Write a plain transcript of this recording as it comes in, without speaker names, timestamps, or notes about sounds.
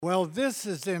Well, this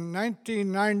is in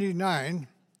 1999.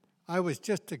 I was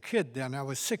just a kid then. I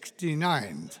was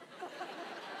 69.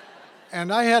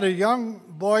 And I had a young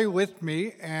boy with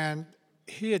me, and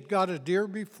he had got a deer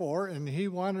before, and he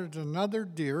wanted another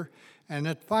deer, and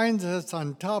it finds us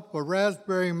on top of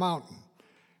Raspberry Mountain.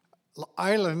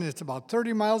 Island is about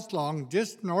 30 miles long,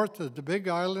 just north of the big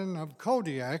island of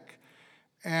Kodiak,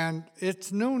 and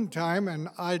it's noontime, and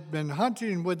I'd been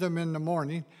hunting with him in the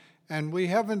morning, and we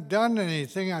haven't done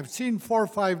anything. I've seen 4 or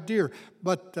 5 deer,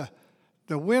 but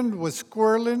the wind was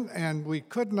squirreling, and we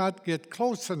could not get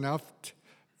close enough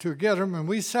to get them. And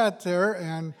we sat there,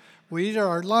 and we eat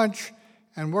our lunch,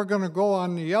 and we're going to go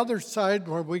on the other side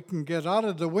where we can get out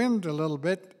of the wind a little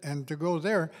bit and to go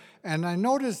there. And I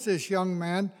noticed this young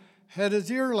man had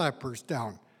his ear lappers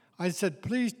down. I said,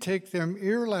 please take them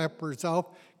ear lappers off,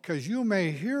 because you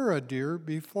may hear a deer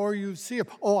before you see him.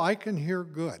 Oh, I can hear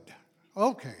good.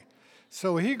 Okay.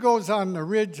 So he goes on the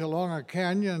ridge along a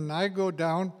canyon, and I go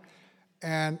down,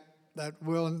 and that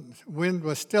wind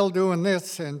was still doing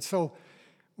this, and so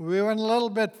we went a little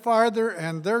bit farther,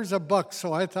 and there's a buck,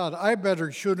 so I thought, I better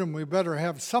shoot him. We better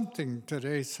have something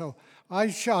today. So I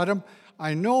shot him.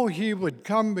 I know he would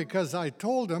come because I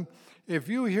told him, if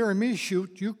you hear me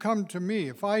shoot, you come to me.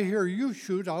 If I hear you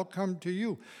shoot, I'll come to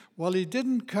you. Well, he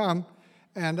didn't come,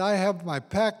 and I have my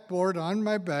pack board on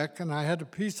my back, and I had a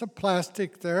piece of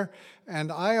plastic there, and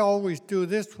I always do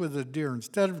this with a deer.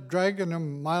 Instead of dragging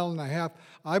him 1.5 miles,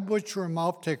 I butcher him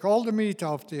off, take all the meat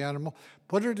off the animal,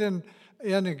 put it in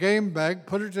a game bag,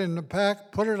 put it in the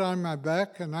pack, put it on my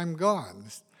back, and I'm gone.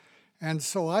 And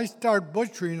so I start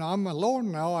butchering. I'm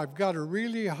alone now. I've got to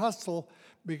really hustle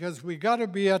because we got to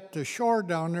be at the shore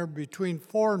down there between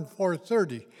 4 and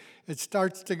 4:30. It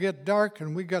starts to get dark,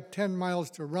 and we got 10 miles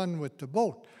to run with the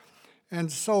boat.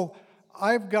 And so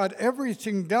I've got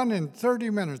everything done in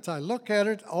 30 minutes. I look at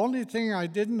it. Only thing I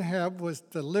didn't have was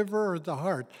the liver or the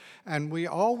heart. And we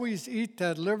always eat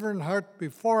that liver and heart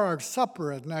before our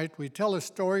supper at night. We tell a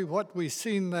story what we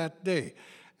seen that day.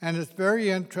 And it's very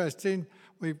interesting.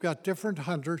 We've got different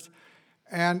hunters.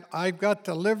 And I've got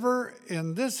the liver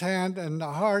in this hand and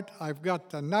the heart. I've got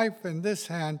the knife in this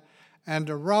hand.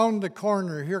 And around the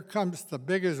corner, here comes the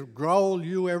biggest growl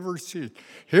you ever see.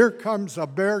 Here comes a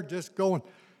bear just going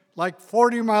like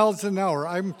 40 miles an hour.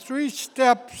 I'm three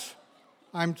steps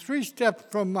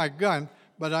from my gun,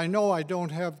 but I know I don't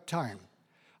have time.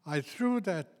 I threw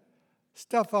that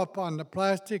stuff up on the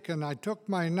plastic, and I took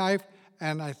my knife,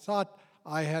 and I thought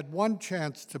I had one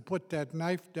chance to put that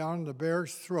knife down the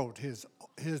bear's throat. His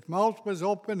mouth was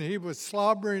open, he was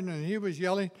slobbering, and he was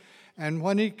yelling. And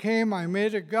when he came, I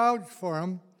made a gouge for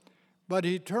him, but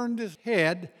he turned his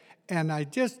head, and I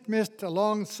just missed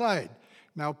alongside.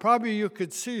 Now, probably you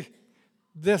could see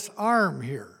this arm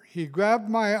here. He grabbed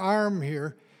my arm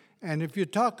here, and if you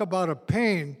talk about a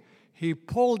pain, he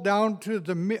pulled down to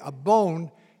a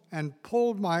bone and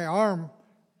pulled my arm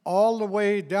all the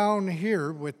way down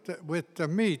here with the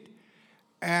meat.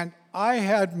 And I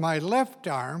had my left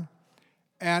arm,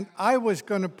 and I was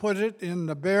going to put it in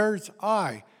the bear's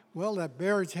eye. Well, that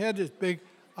bear's head is big.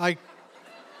 I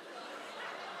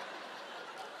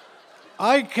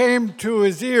came to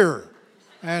his ear,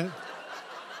 and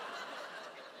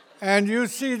you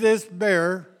see this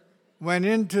bear went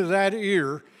into that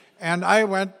ear, and I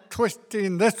went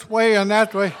twisting this way and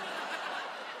that way.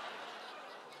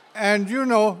 And you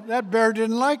know, that bear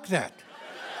didn't like that.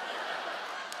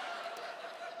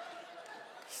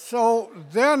 So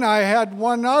then I had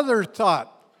one other thought.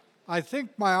 I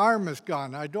think my arm is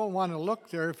gone. I don't want to look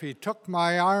there if he took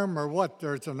my arm or what.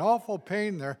 There's an awful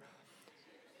pain there.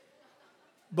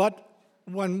 But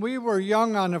when we were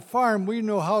young on a farm, we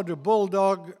knew how to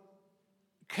bulldog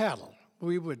cattle.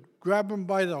 We would grab them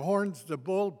by the horns, the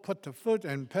bull, put the foot,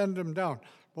 and pen them down.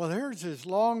 Well, here's his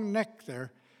long neck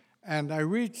there, and I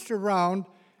reached around,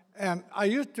 and I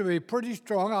used to be pretty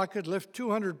strong. I could lift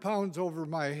 200 pounds over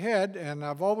my head, and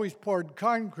I've always poured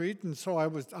concrete, and so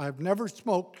I've never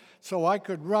smoked, so I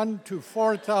could run to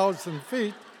 4,000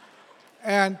 feet.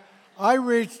 And I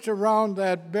reached around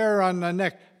that bear on the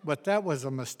neck, but that was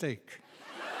a mistake.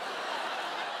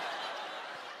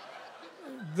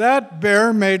 That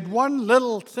bear made one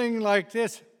little thing like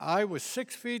this. I was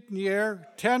 6 feet in the air,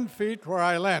 10 feet where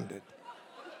I landed.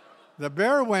 The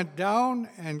bear went down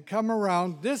and come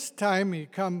around. This time he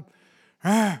come,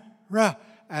 rah, rah,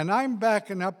 and I'm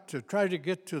backing up to try to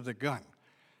get to the gun.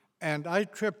 And I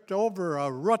tripped over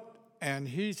a root, and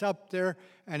he's up there,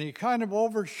 and he kind of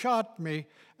overshot me,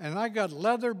 and I got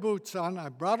leather boots on. I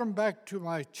brought him back to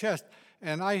my chest,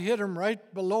 and I hit him right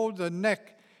below the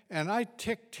neck, and I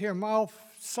ticked him off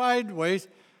sideways,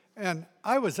 and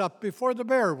I was up before the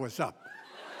bear was up.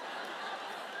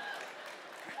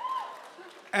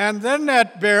 And then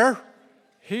that bear,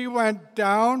 he went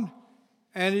down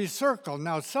and he circled.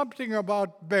 Now, something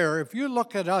about bear, if you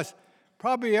look at us,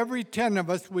 probably every 10 of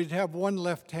us, we'd have one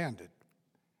left-handed.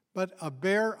 But a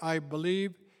bear, I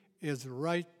believe, is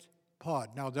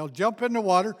right-pawed. Now, they'll jump in the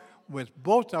water with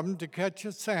both of them to catch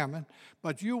a salmon,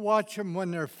 but you watch them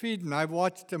when they're feeding. I've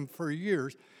watched them for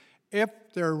years. If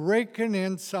they're raking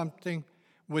in something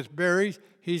with berries,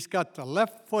 he's got the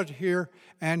left foot here,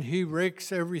 and he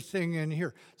rakes everything in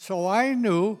here. So I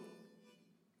knew,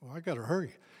 well, I got to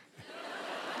hurry.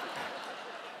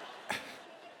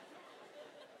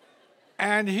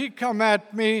 And he come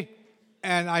at me,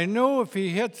 and I knew if he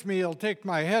hits me, he'll take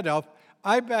my head off.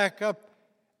 I back up,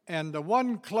 and the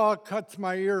one claw cuts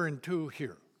my ear in two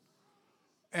here.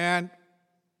 And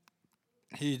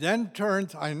he then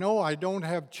turns. I know I don't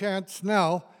have chance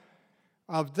now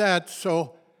of that,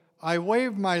 so I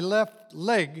wave my left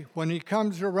leg when he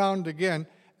comes around again,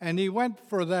 and he went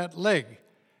for that leg.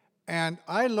 And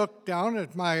I looked down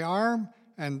at my arm,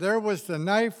 and there was the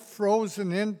knife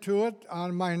frozen into it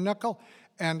on my knuckle,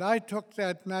 and I took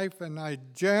that knife and I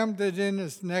jammed it in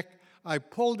his neck. I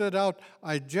pulled it out,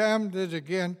 I jammed it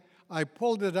again, I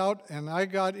pulled it out, and I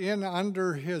got in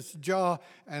under his jaw,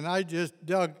 and I just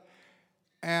dug.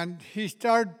 And he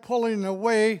started pulling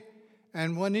away,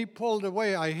 and when he pulled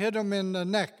away, I hit him in the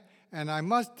neck, and I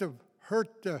must have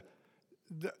hurt the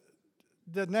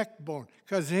neck bone,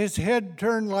 because his head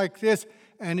turned like this,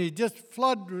 and he just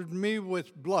flooded me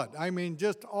with blood. I mean,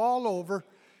 just all over.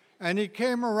 And he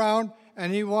came around,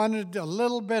 and he wanted a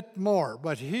little bit more,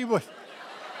 but he was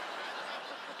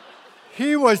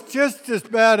just as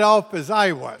bad off as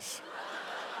I was.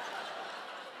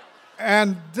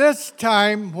 And this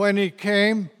time when he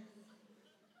came,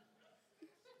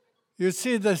 you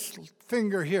see this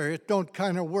finger here, it don't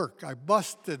kind of work. I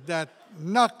busted that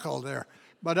knuckle there.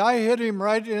 But I hit him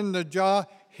right in the jaw.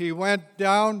 He went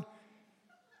down,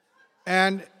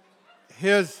 and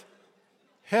his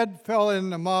head fell in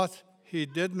the moss. He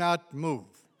did not move.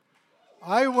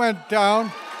 I went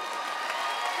down.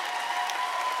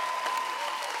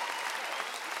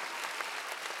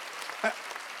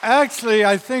 Actually,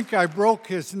 I think I broke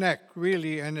his neck,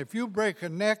 really. And if you break a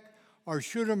neck or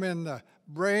shoot him in the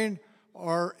brain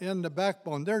or in the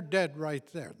backbone, they're dead right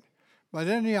then. But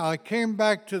anyhow, I came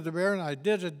back to the bear, and I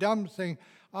did a dumb thing.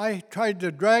 I tried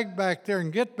to drag back there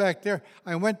and get back there.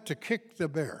 I went to kick the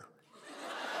bear.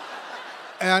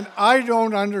 And I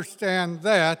don't understand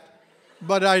that,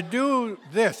 but I do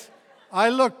this. I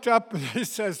looked up, and he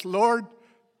says, "Lord,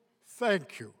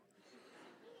 thank you."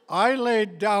 I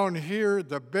laid down here,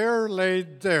 the bear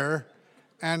laid there,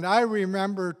 and I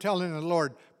remember telling the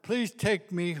Lord, "Please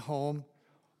take me home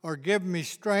or give me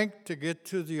strength to get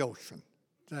to the ocean."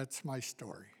 That's my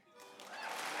story.